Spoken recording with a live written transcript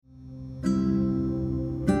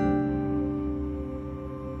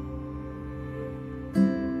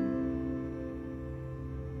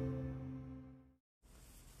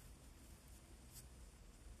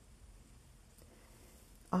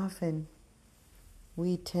often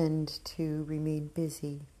we tend to remain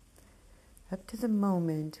busy up to the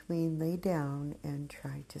moment we lay down and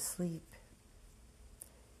try to sleep.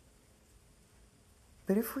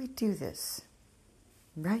 But if we do this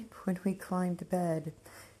right when we climb to bed,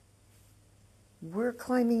 we're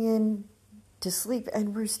climbing in to sleep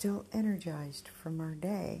and we're still energized from our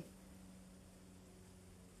day.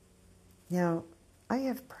 Now, I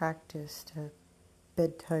have practiced a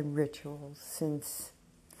bedtime ritual since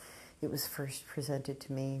it was first presented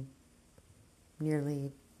to me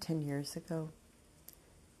nearly 10 years ago.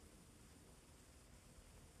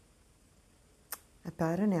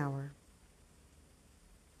 About an hour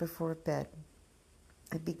before bed,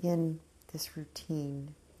 I begin this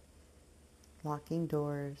routine, locking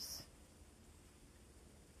doors,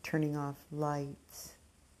 turning off lights,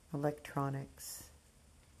 electronics,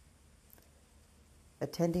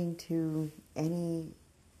 attending to any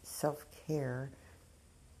self-care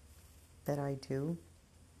that I do,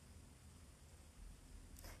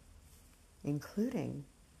 including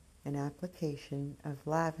an application of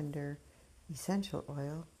lavender essential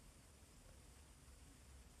oil,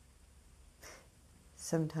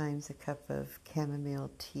 sometimes a cup of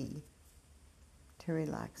chamomile tea to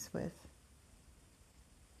relax with.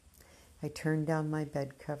 I turn down my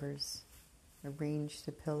bed covers, arrange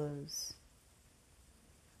the pillows,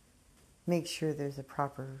 make sure there's a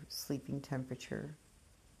proper sleeping temperature,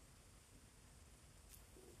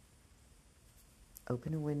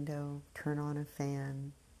 open a window, turn on a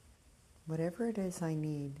fan, whatever it is I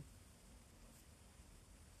need.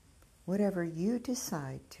 Whatever you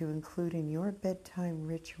decide to include in your bedtime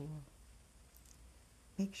ritual,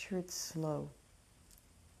 make sure it's slow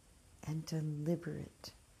and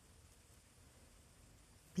deliberate.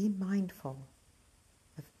 Be mindful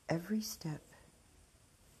of every step,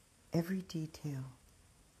 every detail,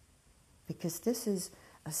 because this is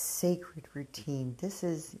a sacred routine. This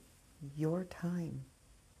is your time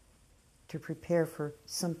to prepare for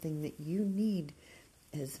something that you need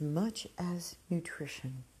as much as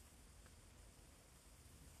nutrition.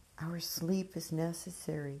 Our sleep is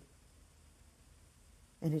necessary,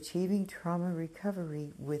 and achieving trauma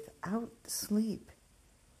recovery without sleep,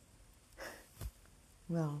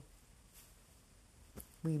 well,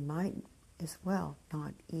 we might as well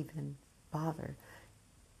not even bother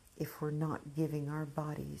if we're not giving our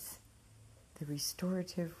bodies the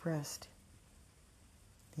restorative rest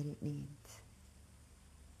that it needs.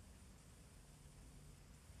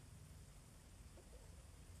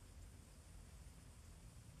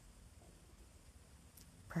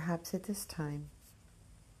 Perhaps at this time,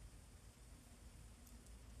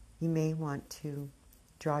 you may want to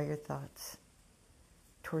draw your thoughts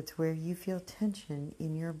towards where you feel tension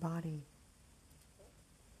in your body.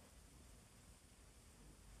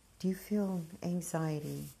 Do you feel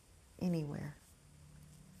anxiety anywhere?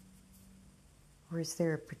 Or is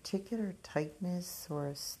there a particular tightness or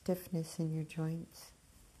a stiffness in your joints?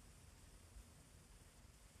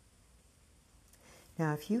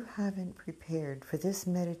 Now, if you haven't prepared for this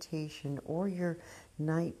meditation or your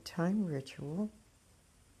nighttime ritual,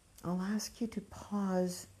 I'll ask you to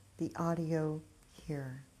pause the audio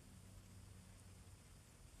here.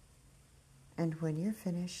 And when you're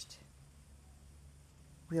finished,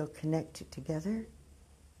 we'll connect it together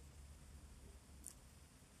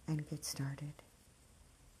and get started.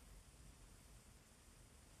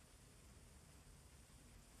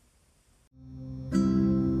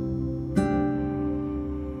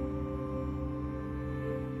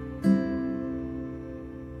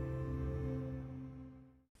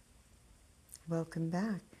 Welcome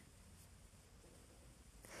back.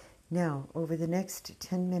 Now, over the next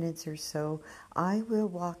 10 minutes or so, I will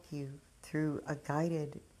walk you through a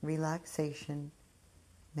guided relaxation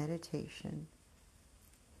meditation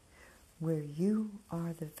where you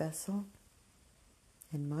are the vessel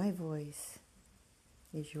and my voice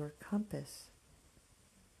is your compass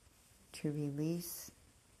to release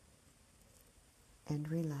and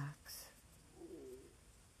relax.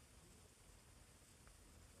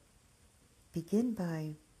 Begin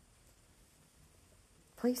by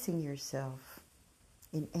placing yourself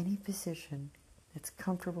in any position that's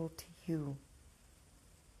comfortable to you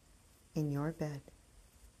in your bed,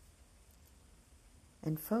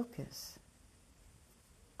 and focus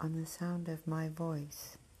on the sound of my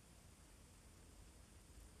voice.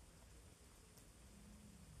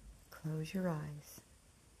 Close your eyes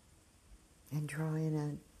and draw in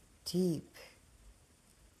a deep,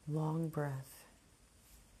 long breath.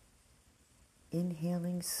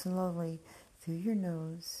 Inhaling slowly through your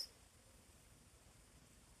nose,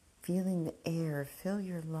 feeling the air fill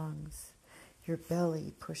your lungs, your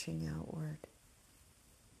belly pushing outward.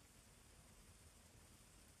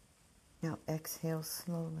 Now exhale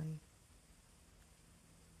slowly,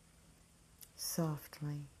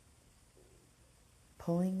 softly,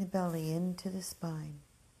 pulling the belly into the spine.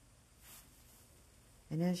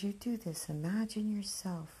 And as you do this, imagine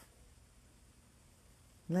yourself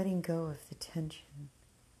letting go of the tension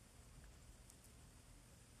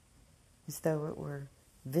as though it were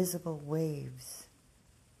visible waves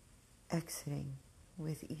exiting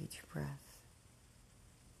with each breath.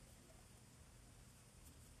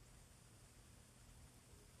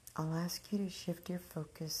 I'll ask you to shift your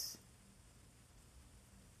focus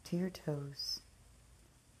to your toes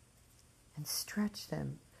and stretch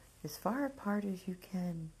them as far apart as you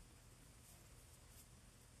can,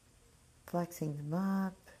 flexing them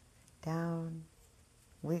up, down,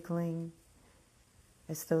 wiggling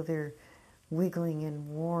as though they're wiggling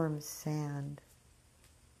in warm sand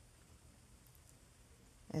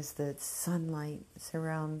as the sunlight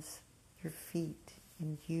surrounds your feet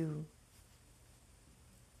and you,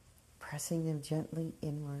 pressing them gently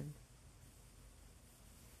inward.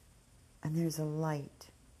 And there's a light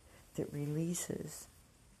that releases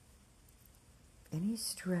any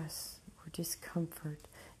stress or discomfort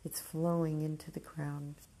that's flowing into the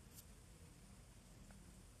ground.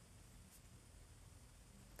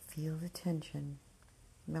 Feel the tension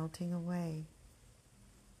melting away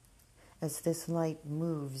as this light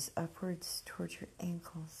moves upwards towards your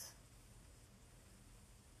ankles,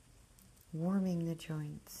 warming the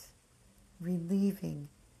joints, relieving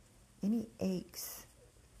any aches.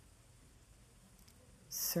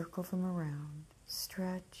 Circle them around,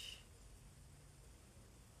 stretch,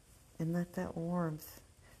 and let that warmth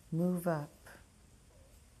move up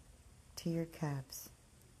to your calves.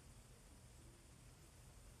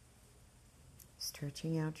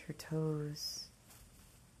 Stretching out your toes,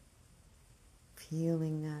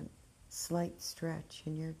 feeling that slight stretch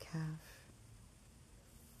in your calf.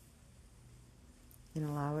 And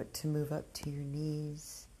allow it to move up to your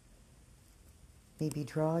knees. Maybe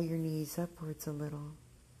draw your knees upwards a little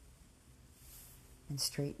and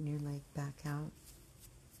straighten your leg back out.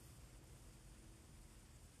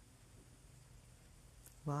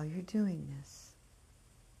 While you're doing this,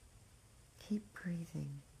 keep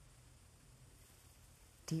breathing.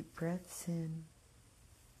 Deep breaths in,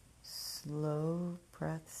 slow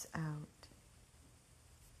breaths out,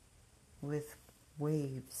 with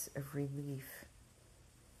waves of relief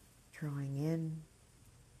drawing in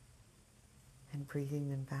and breathing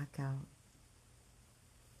them back out.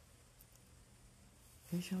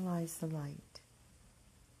 Visualize the light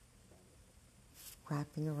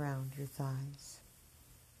wrapping around your thighs,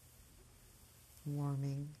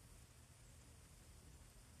 warming,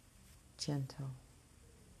 gentle.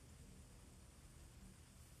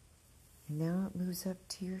 And now it moves up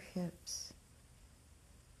to your hips,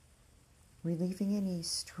 relieving any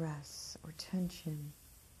stress or tension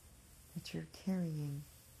that you're carrying.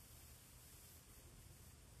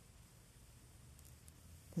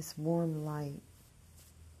 This warm light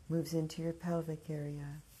moves into your pelvic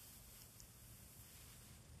area,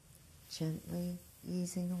 gently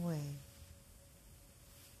easing away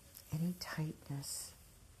any tightness,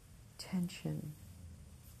 tension.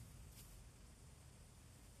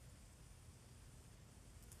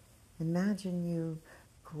 Imagine you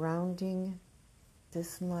grounding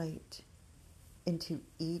this light into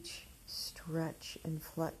each stretch and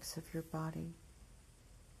flex of your body.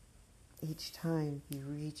 Each time you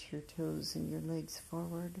reach your toes and your legs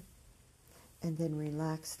forward and then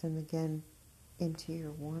relax them again into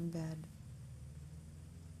your warm bed.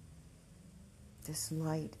 This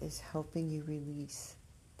light is helping you release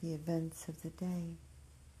the events of the day,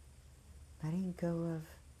 letting go of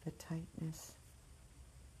the tightness,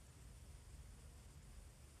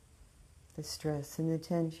 the stress and the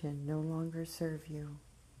tension no longer serve you.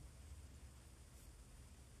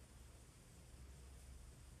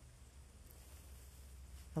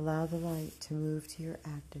 Allow the light to move to your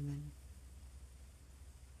abdomen.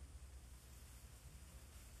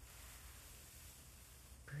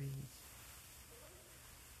 Breathe.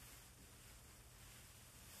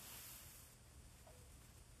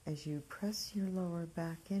 As you press your lower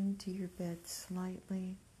back into your bed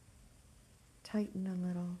slightly, tighten a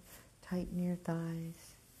little, tighten your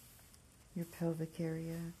thighs, your pelvic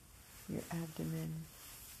area, your abdomen,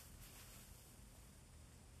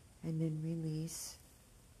 and then release.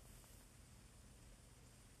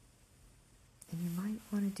 And you might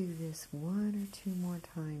want to do this 1 or 2 more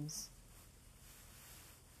times.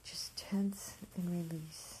 Just tense and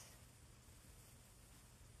release.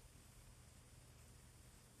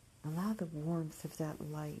 Allow the warmth of that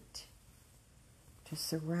light to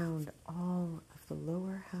surround all of the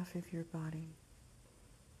lower half of your body.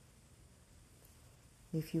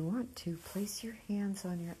 If you want to, place your hands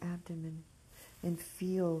on your abdomen and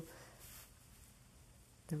feel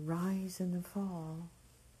the rise and the fall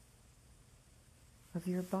of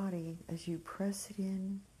your body as you press it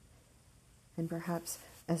in, and perhaps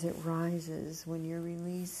as it rises when you're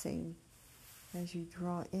releasing, as you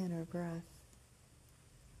draw in a breath.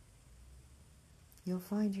 You'll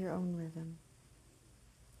find your own rhythm.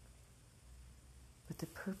 But the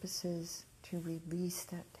purpose is to release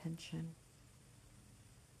that tension.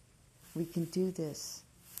 We can do this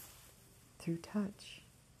through touch,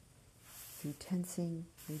 through tensing,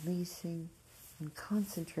 releasing, and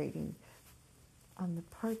concentrating on the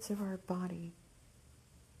parts of our body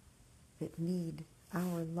that need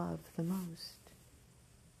our love the most.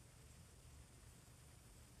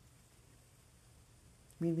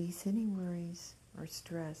 Release any worries or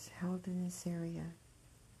stress held in this area.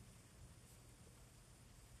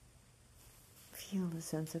 Feel the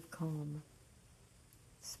sense of calm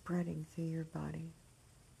spreading through your body.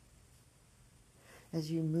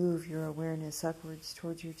 As you move your awareness upwards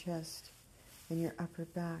towards your chest and your upper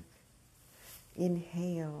back,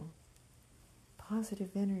 inhale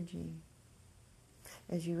positive energy.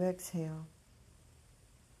 As you exhale,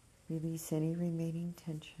 release any remaining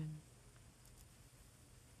tension.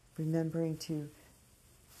 Remembering to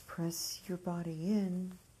press your body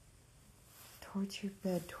in towards your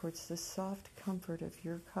bed, towards the soft comfort of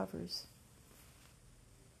your covers,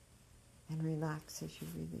 and relax as you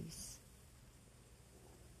release.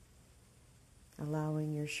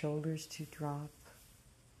 Allowing your shoulders to drop,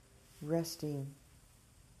 resting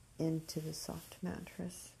into the soft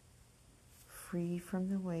mattress, free from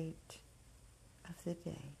the weight of the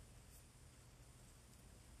day.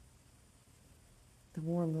 The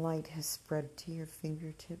warm light has spread to your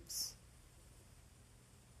fingertips,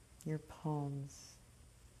 your palms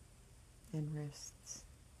and wrists.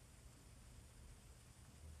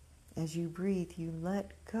 As you breathe, you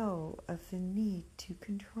let go of the need to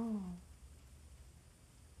control.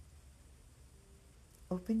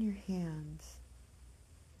 Open your hands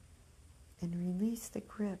and release the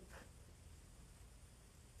grip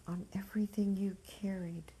on everything you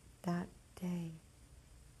carried that day.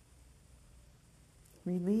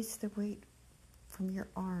 Release the weight from your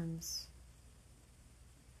arms,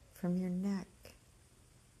 from your neck,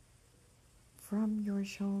 from your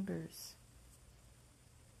shoulders,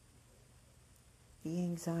 the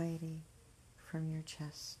anxiety from your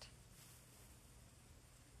chest.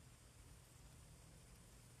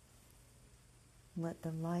 Let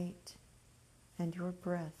the light and your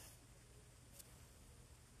breath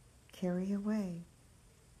carry away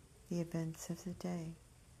the events of the day.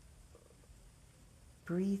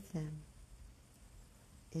 Breathe them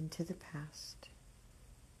into the past.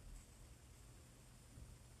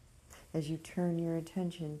 As you turn your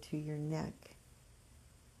attention to your neck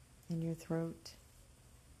and your throat,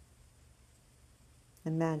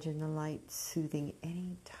 imagine the light soothing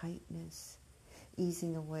any tightness,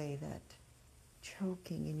 easing away that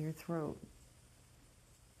choking in your throat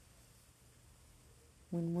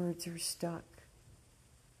when words are stuck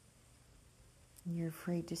and you're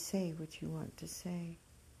afraid to say what you want to say.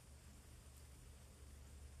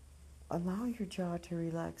 Allow your jaw to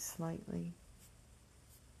relax slightly,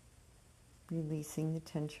 releasing the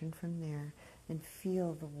tension from there, and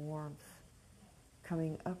feel the warmth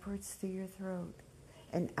coming upwards through your throat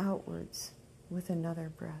and outwards with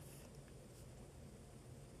another breath.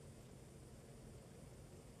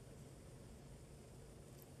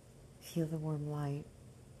 Feel the warm light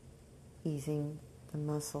easing the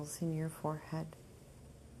muscles in your forehead,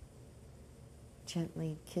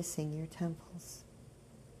 gently kissing your temples,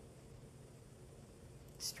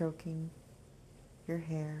 stroking your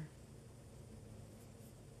hair,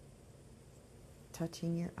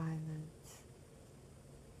 touching your eyelids.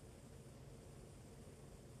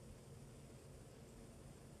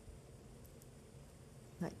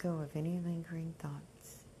 Let go of any lingering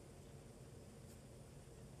thoughts.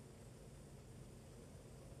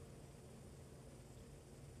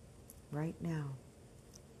 Right now,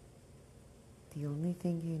 the only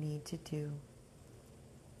thing you need to do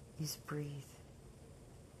is breathe.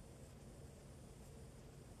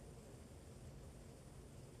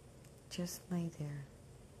 Just lay there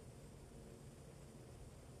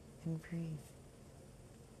and breathe.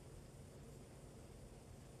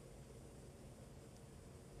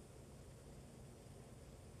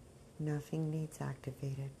 Nothing needs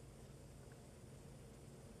activated.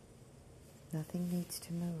 Nothing needs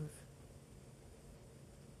to move.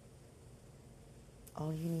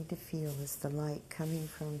 All you need to feel is the light coming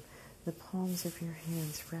from the palms of your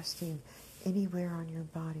hands, resting anywhere on your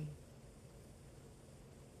body.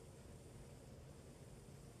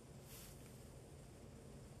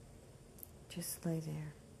 Just lay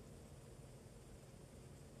there.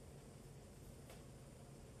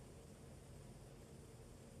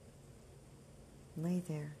 Lay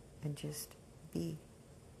there and just be.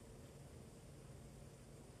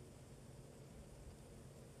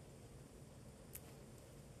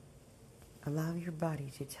 Allow your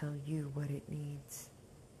body to tell you what it needs.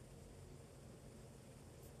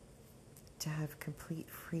 To have complete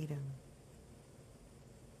freedom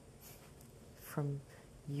from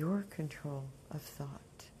your control of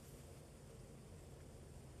thought.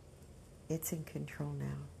 It's in control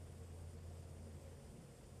now.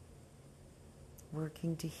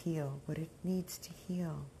 Working to heal what it needs to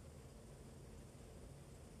heal.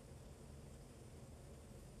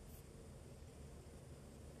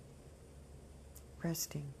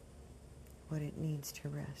 Resting what it needs to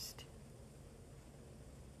rest.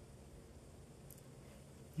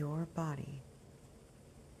 Your body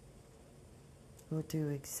will do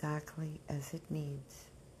exactly as it needs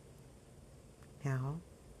now,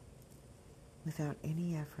 without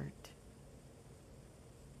any effort.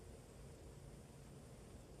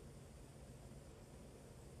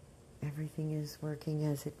 Everything is working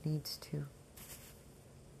as it needs to.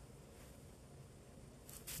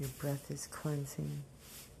 Your breath is cleansing,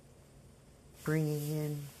 bringing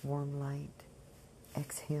in warm light,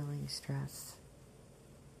 exhaling stress.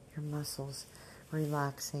 Your muscles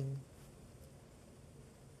relaxing.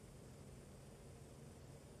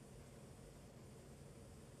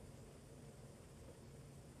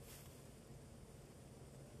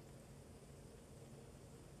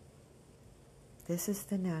 This is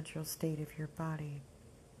the natural state of your body.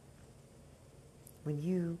 When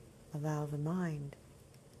you allow the mind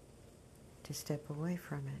to step away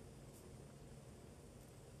from it.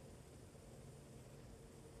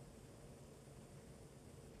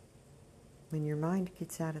 When your mind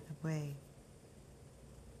gets out of the way,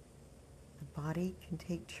 the body can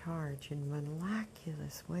take charge in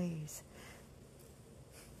miraculous ways,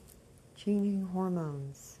 changing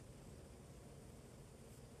hormones,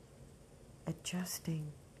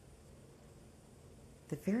 adjusting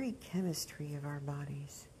the very chemistry of our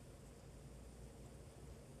bodies.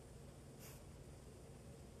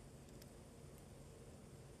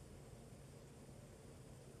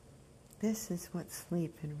 This is what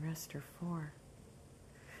sleep and rest are for,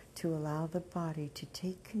 to allow the body to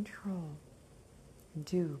take control and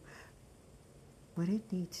do what it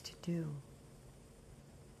needs to do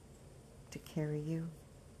to carry you,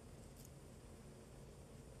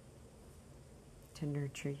 to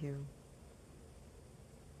nurture you,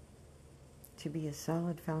 to be a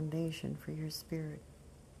solid foundation for your spirit,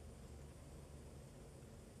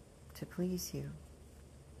 to please you.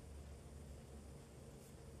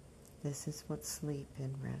 This is what sleep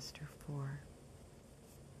and rest are for.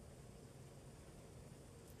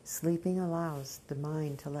 Sleeping allows the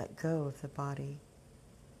mind to let go of the body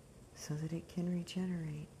so that it can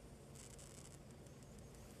regenerate.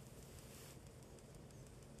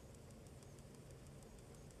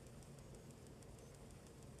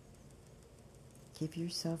 Give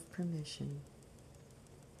yourself permission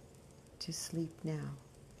to sleep now.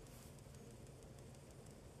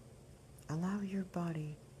 Allow your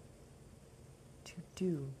body to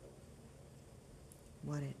do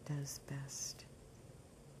what it does best.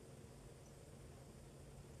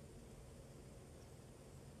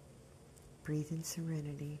 Breathe in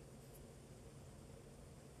serenity.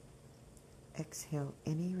 Exhale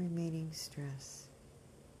any remaining stress.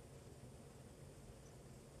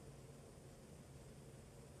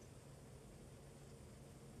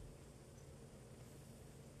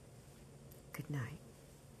 Good night.